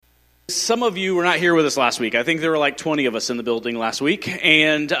some of you were not here with us last week. I think there were like 20 of us in the building last week,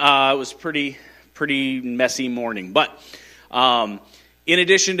 and it was pretty messy morning. But in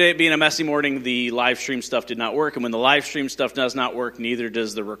addition to it being a messy morning, the live stream stuff did not work. And when the live stream stuff does not work, neither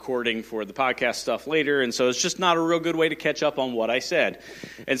does the recording for the podcast stuff later. And so it's just not a real good way to catch up on what I said.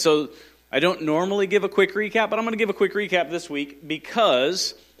 And so I don't normally give a quick recap, but I'm going to give a quick recap this week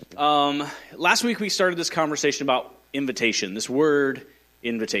because last week we started this conversation about invitation, this word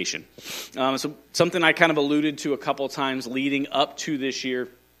invitation. So something I kind of alluded to a couple times leading up to this year.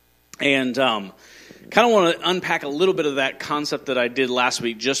 And kind of want to unpack a little bit of that concept that I did last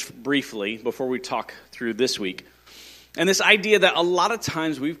week just briefly before we talk through this week. And this idea that a lot of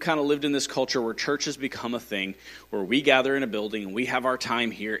times we've kind of lived in this culture where church has become a thing, where we gather in a building and we have our time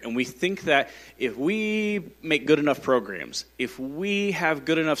here, and we think that if we make good enough programs, if we have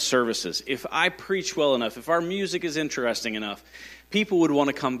good enough services, if I preach well enough, if our music is interesting enough, people would want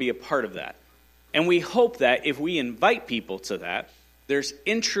to come be a part of that. And we hope that if we invite people to that, there's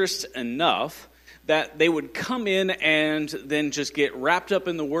interest enough that they would come in and then just get wrapped up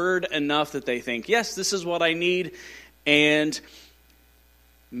in the word enough that they think, yes, this is what I need, and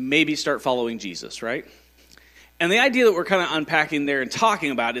maybe start following Jesus, right? And the idea that we're kind of unpacking there and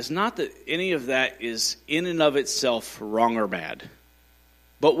talking about is not that any of that is in and of itself wrong or bad.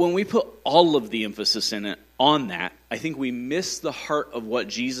 But when we put all of the emphasis in it on that, I think we miss the heart of what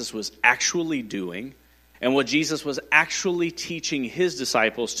Jesus was actually doing and what Jesus was actually teaching his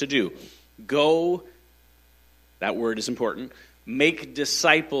disciples to do. Go, that word is important, make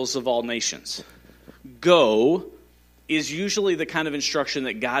disciples of all nations. Go is usually the kind of instruction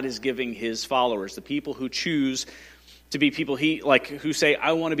that God is giving his followers, the people who choose to be people who say,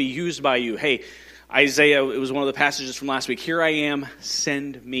 I want to be used by you. Hey, Isaiah, it was one of the passages from last week, here I am,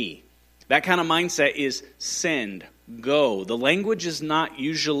 send me. That kind of mindset is send, go. The language is not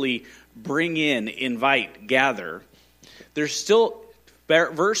usually bring in, invite, gather. There's still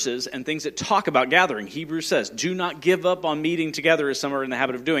verses and things that talk about gathering. Hebrews says, do not give up on meeting together as some are in the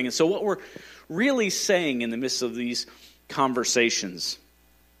habit of doing. And so what we're really saying in the midst of these conversations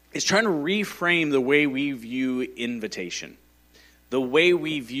is trying to reframe the way we view invitation, the way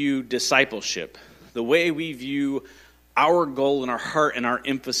we view discipleship, the way we view our goal and our heart and our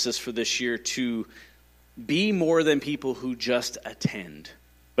emphasis for this year to be more than people who just attend,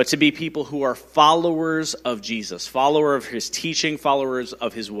 but to be people who are followers of Jesus, follower of his teaching, followers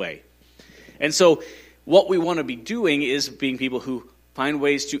of his way. And so what we want to be doing is being people who find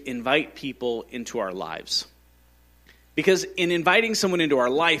ways to invite people into our lives. Because in inviting someone into our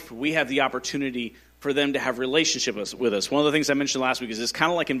life, we have the opportunity for them to have relationship with us. One of the things I mentioned last week is it's kind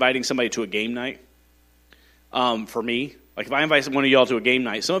of like inviting somebody to a game night. For me, like if I invite one of y'all to a game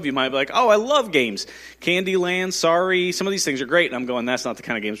night, some of you might be like, oh, I love games. Candyland, Sorry, some of these things are great. And I'm going, that's not the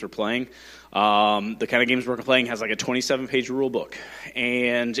kind of games we're playing. The kind of games we're playing has like a 27-page rule book.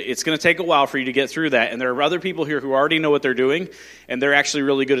 And it's going to take a while for you to get through that. And there are other people here who already know what they're doing, and they're actually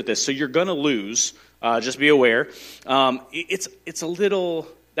really good at this. So you're going to lose. Just be aware. It's a little,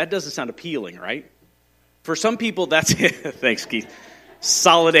 that doesn't sound appealing, right? For some people, that's it. Thanks, Keith.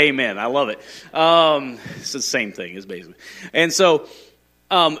 Solid amen. I love it. It's the same thing, is basically. And so,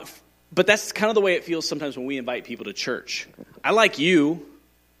 but that's kind of the way it feels sometimes when we invite people to church. I like you,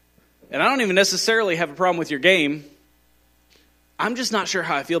 and I don't even necessarily have a problem with your game. I'm just not sure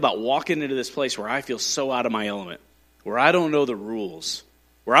how I feel about walking into this place where I feel so out of my element, where I don't know the rules,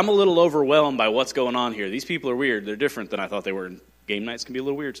 where I'm a little overwhelmed by what's going on here. These people are weird. They're different than I thought they were. Game nights can be a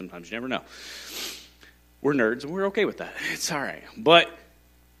little weird sometimes. You never know. We're nerds, and we're okay with that. It's all right. But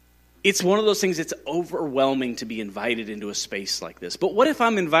it's one of those things, it's overwhelming to be invited into a space like this. But what if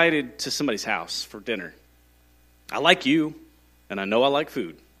I'm invited to somebody's house for dinner? I like you, and I know I like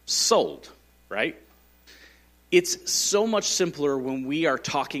food. Sold, right? It's so much simpler when we are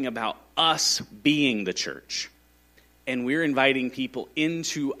talking about us being the church, and we're inviting people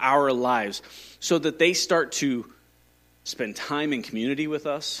into our lives so that they start to spend time in community with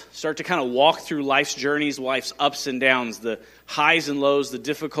us, start to kind of walk through life's journeys, life's ups and downs, the highs and lows, the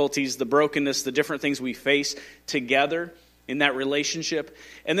difficulties, the brokenness, the different things we face together in that relationship,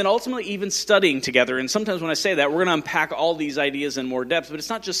 and then ultimately even studying together. And sometimes when I say that, we're going to unpack all these ideas in more depth, but it's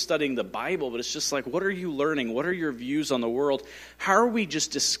not just studying the Bible, but it's just like, what are you learning? What are your views on the world? How are we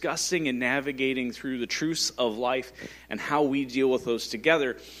just discussing and navigating through the truths of life and how we deal with those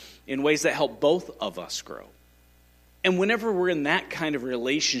together in ways that help both of us grow? And whenever we're in that kind of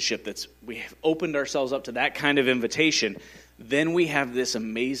relationship, we have opened ourselves up to that kind of invitation, then we have this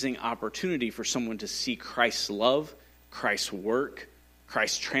amazing opportunity for someone to see Christ's love, Christ's work,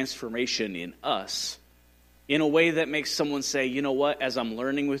 Christ's transformation in us, in a way that makes someone say, you know what, as I'm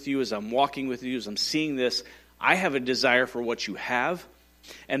learning with you, as I'm walking with you, as I'm seeing this, I have a desire for what you have.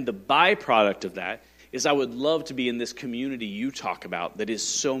 And the byproduct of that is I would love to be in this community you talk about that is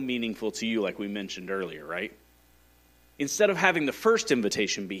so meaningful to you, like we mentioned earlier, right? Instead of having the first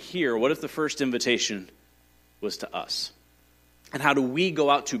invitation be here, what if the first invitation was to us? And how do we go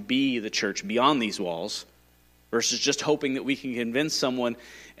out to be the church beyond these walls versus just hoping that we can convince someone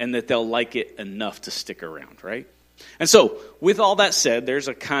and that they'll like it enough to stick around, right? And so, with all that said, there's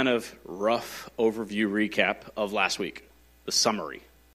a kind of rough overview recap of last week, the summary.